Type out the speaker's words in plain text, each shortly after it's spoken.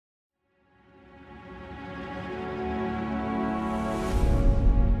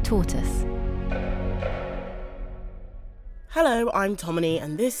Tortoise. Hello, I'm Tomini,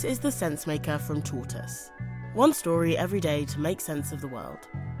 and this is The Sensemaker from Tortoise. One story every day to make sense of the world.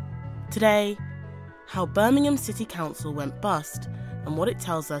 Today, how Birmingham City Council went bust and what it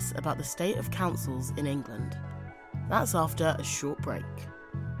tells us about the state of councils in England. That's after a short break.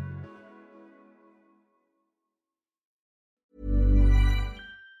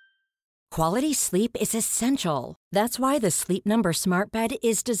 Quality sleep is essential. That's why the Sleep Number Smart Bed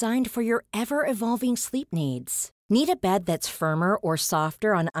is designed for your ever-evolving sleep needs. Need a bed that's firmer or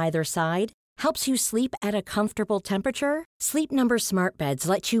softer on either side? Helps you sleep at a comfortable temperature? Sleep Number Smart Beds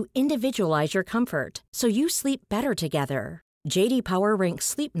let you individualize your comfort, so you sleep better together. J.D. Power ranks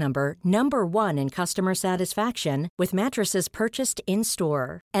Sleep Number number 1 in customer satisfaction with mattresses purchased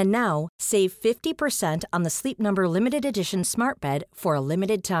in-store. And now, save 50% on the Sleep Number Limited Edition Smart Bed for a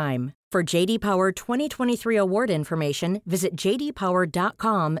limited time. For J.D. Power 2023 award information, visit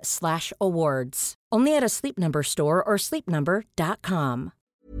jdpower.com/awards. Only at a Sleep Number store or sleepnumber.com.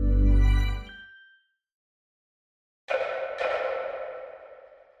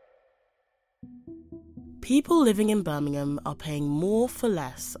 People living in Birmingham are paying more for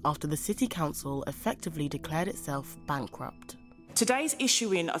less after the City Council effectively declared itself bankrupt. Today's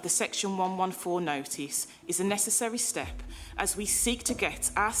issuing of the Section 114 notice is a necessary step as we seek to get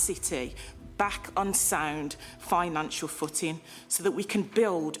our city back on sound financial footing so that we can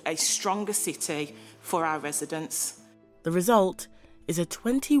build a stronger city for our residents. The result is a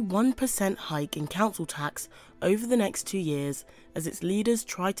 21% hike in council tax over the next 2 years as its leaders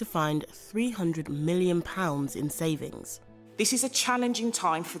try to find £300 million in savings. This is a challenging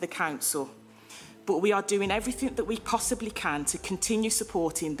time for the council, but we are doing everything that we possibly can to continue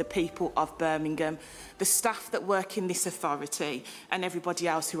supporting the people of Birmingham, the staff that work in this authority, and everybody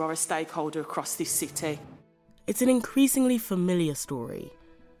else who are a stakeholder across this city. It's an increasingly familiar story.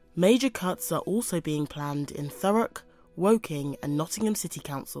 Major cuts are also being planned in Thurrock, Woking and Nottingham City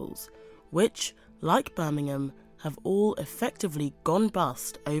Councils, which, like Birmingham, have all effectively gone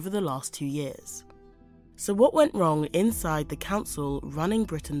bust over the last 2 years. So what went wrong inside the council running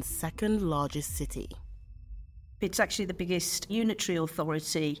Britain's second largest city? It's actually the biggest unitary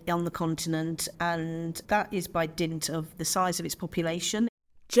authority on the continent, and that is by dint of the size of its population.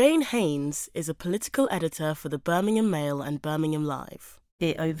 Jane Haynes is a political editor for the Birmingham Mail and Birmingham Live.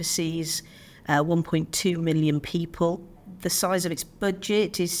 It oversees 1.2 million people. The size of its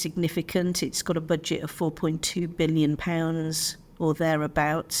budget is significant. It's got a budget of £4.2 billion or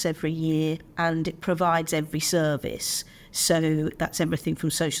thereabouts every year, and it provides every service. So that's everything from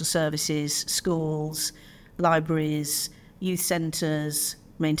social services, schools, libraries, youth centres,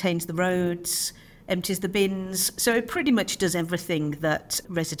 maintains the roads, empties the bins. So it pretty much does everything that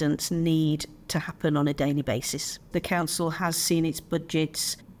residents need to happen on a daily basis. The council has seen its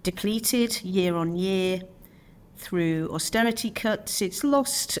budgets depleted year on year through austerity cuts. It's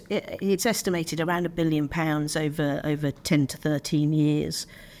lost, it's estimated, around £1 billion over 10 to 13 years.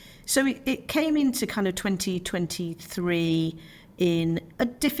 So it came into kind of 2023 in a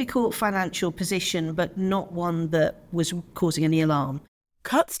difficult financial position, but not one that was causing any alarm.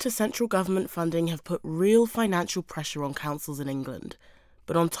 Cuts to central government funding have put real financial pressure on councils in England.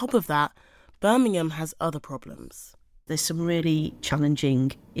 But on top of that, Birmingham has other problems. There's some really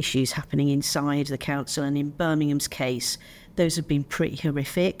challenging issues happening inside the council, and in Birmingham's case, those have been pretty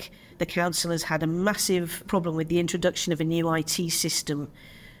horrific. The council has had a massive problem with the introduction of a new IT system,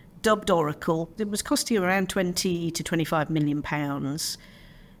 dubbed Oracle. It was costing around £20 to £25 million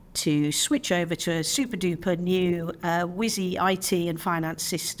to switch over to a super-duper new whizzy IT and finance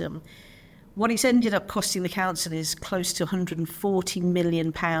system. What it's ended up costing the council is close to £140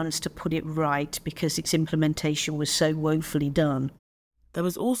 million to put it right because its implementation was so woefully done. There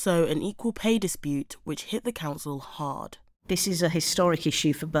was also an equal pay dispute which hit the council hard. This is a historic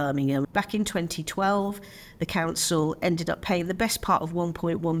issue for Birmingham. Back in 2012, the council ended up paying the best part of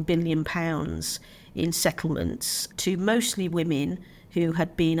 £1.1 billion in settlements to mostly women who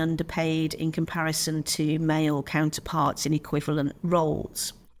had been underpaid in comparison to male counterparts in equivalent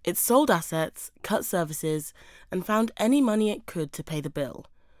roles. It sold assets, cut services, and found any money it could to pay the bill.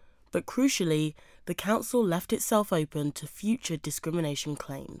 But crucially, the council left itself open to future discrimination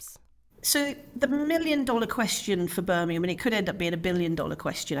claims. So the million-dollar question for Birmingham, and it could end up being a billion-dollar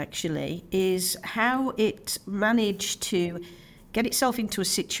question actually, is how it managed to get itself into a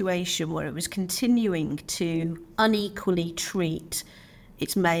situation where it was continuing to unequally treat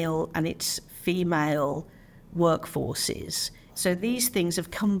its male and its female workforces. So these things have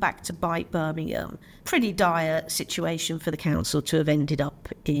come back to bite Birmingham. Pretty dire situation for the council to have ended up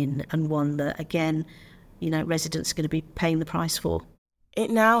in, and one that, again, residents are going to be paying the price for. It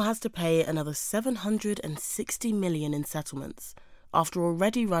now has to pay another $760 million in settlements, after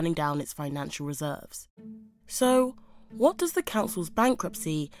already running down its financial reserves. So, what does the council's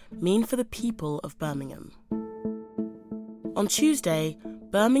bankruptcy mean for the people of Birmingham? On Tuesday,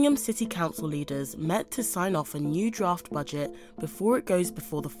 Birmingham City Council leaders met to sign off a new draft budget before it goes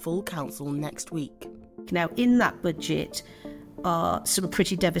before the full council next week. Now, in that budget are some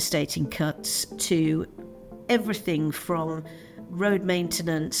pretty devastating cuts to everything from road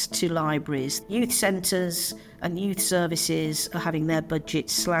maintenance to libraries. Youth centres and youth services are having their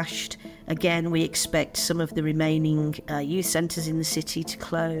budgets slashed. Again, we expect some of the remaining youth centres in the city to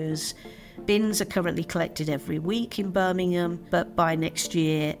close. Bins are currently collected every week in Birmingham, but by next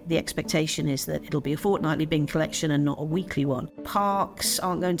year, the expectation is that it'll be a fortnightly bin collection and not a weekly one. Parks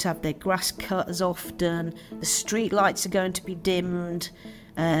aren't going to have their grass cut as often. The street lights are going to be dimmed,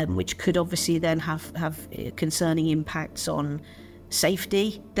 which could obviously then have concerning impacts on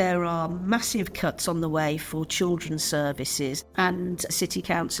safety. There are massive cuts on the way for children's services, and City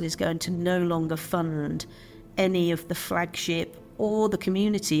Council is going to no longer fund any of the flagship or the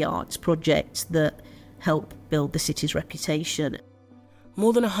community arts projects that help build the city's reputation.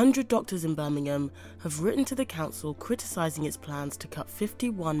 More than 100 doctors in Birmingham have written to the council criticising its plans to cut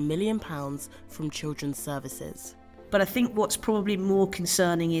 £51 million from children's services. But I think what's probably more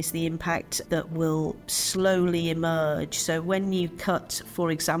concerning is the impact that will slowly emerge. So when you cut,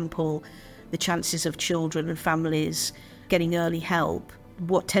 for example, the chances of children and families getting early help,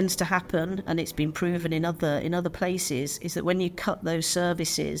 what tends to happen, and it's been proven in other places, is that when you cut those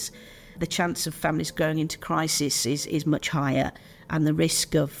services, the chance of families going into crisis is much higher, and the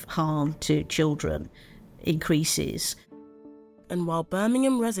risk of harm to children increases. And while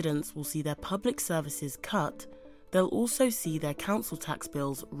Birmingham residents will see their public services cut, they'll also see their council tax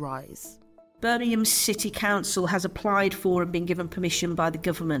bills rise. Birmingham City Council has applied for and been given permission by the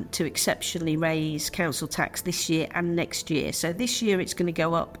government to exceptionally raise council tax this year and next year. So this year it's going to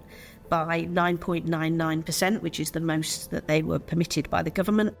go up by 9.99%, which is the most that they were permitted by the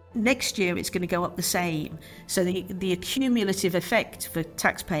government. Next year it's going to go up the same. So the cumulative effect for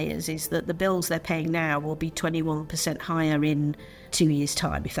taxpayers is that the bills they're paying now will be 21% higher in 2 years'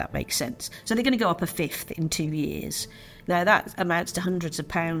 time, if that makes sense. So they're going to go up a fifth in 2 years. Now that amounts to hundreds of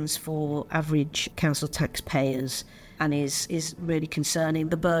pounds for average council taxpayers and is really concerning.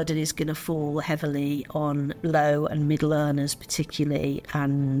 The burden is going to fall heavily on low and middle earners particularly,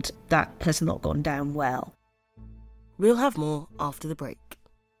 and that has not gone down well. We'll have more after the break.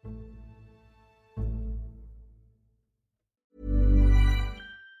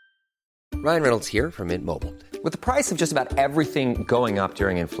 Ryan Reynolds here from Mint Mobile. With the price of just about everything going up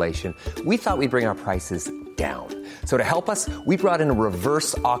during inflation, we thought we'd bring our prices down. So to help us, we brought in a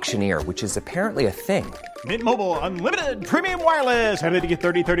reverse auctioneer, which is apparently a thing. Mint Mobile Unlimited Premium Wireless. How to get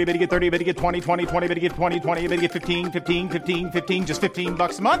 30, 30, how to get 30, how to get 20, 20, 20, how to get 20, 20, how to get 15, 15, 15, 15, just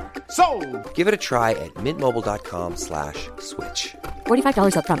 $15 a month? Sold! Give it a try at mintmobile.com/switch.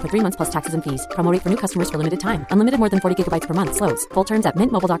 $45 up front for 3 months plus taxes and fees. Promo rate for new customers for limited time. Unlimited more than 40 gigabytes per month. Slows full terms at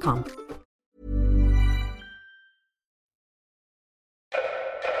mintmobile.com.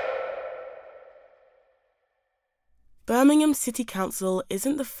 Birmingham City Council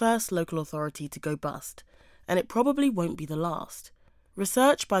isn't the first local authority to go bust, and it probably won't be the last.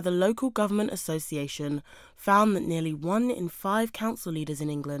 Research by the Local Government Association found that nearly 1 in 5 council leaders in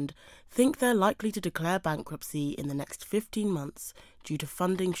England think they're likely to declare bankruptcy in the next 15 months due to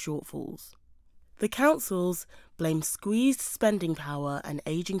funding shortfalls. The councils blame squeezed spending power and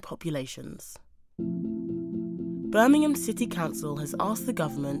ageing populations. Birmingham City Council has asked the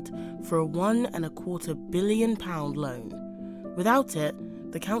government for a £1.25 billion loan. Without it,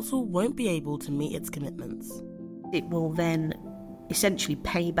 the council won't be able to meet its commitments. It will then essentially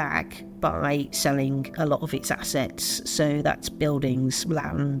pay back by selling a lot of its assets. So that's buildings,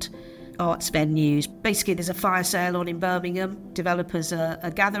 land, arts venues. Basically, there's a fire sale on in Birmingham. Developers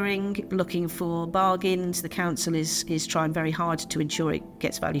are gathering, looking for bargains. The council is trying very hard to ensure it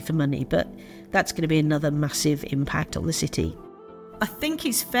gets value for money, but that's going to be another massive impact on the city. I think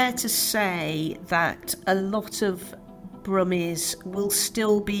it's fair to say that a lot of Brummies will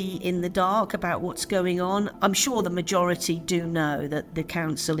still be in the dark about what's going on. I'm sure the majority do know that the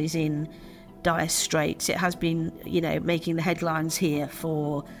council is in dire straits. It has been, making the headlines here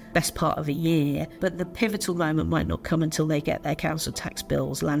for best part of a year, but the pivotal moment might not come until they get their council tax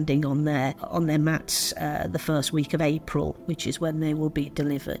bills landing on their mats the first week of April, which is when they will be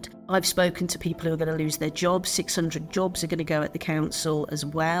delivered. I've spoken to people who are going to lose their jobs. 600 jobs are going to go at the council as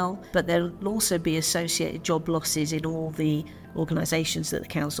well, but there'll also be associated job losses in all the organisations that the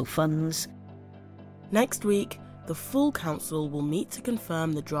council funds. Next week, the full council will meet to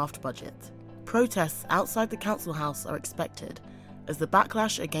confirm the draft budget. Protests outside the council house are expected as the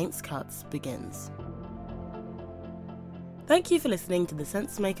backlash against cuts begins. Thank you for listening to The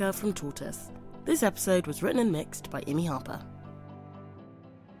Sense Maker from Tortoise. This episode was written and mixed by Imi Harper.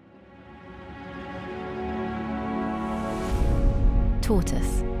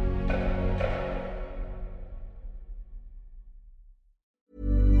 Tortoise.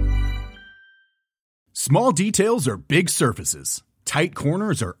 Small details are big surfaces. Tight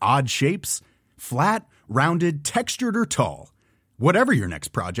corners are odd shapes. Flat, rounded, textured, or tall. Whatever your next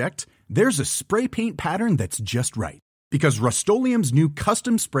project, there's a spray paint pattern that's just right. Because Rust-Oleum's new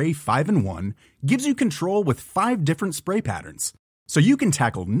Custom Spray 5-in-1 gives you control with 5 different spray patterns. So you can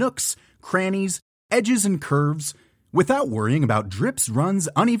tackle nooks, crannies, edges, and curves without worrying about drips, runs,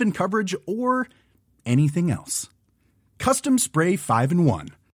 uneven coverage, or anything else. Custom Spray 5-in-1.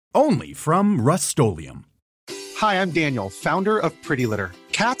 Only from Rust-Oleum. Hi, I'm Daniel, founder of Pretty Litter.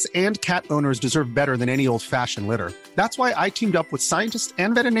 Cats and cat owners deserve better than any old-fashioned litter. That's why I teamed up with scientists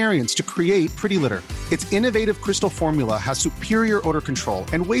and veterinarians to create Pretty Litter. Its innovative crystal formula has superior odor control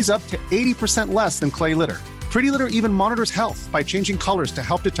and weighs up to 80% less than clay litter. Pretty Litter even monitors health by changing colors to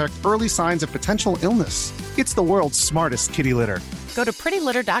help detect early signs of potential illness. It's the world's smartest kitty litter. Go to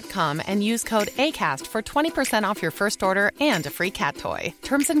prettylitter.com and use code ACAST for 20% off your first order and a free cat toy.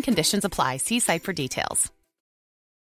 Terms and conditions apply. See site for details.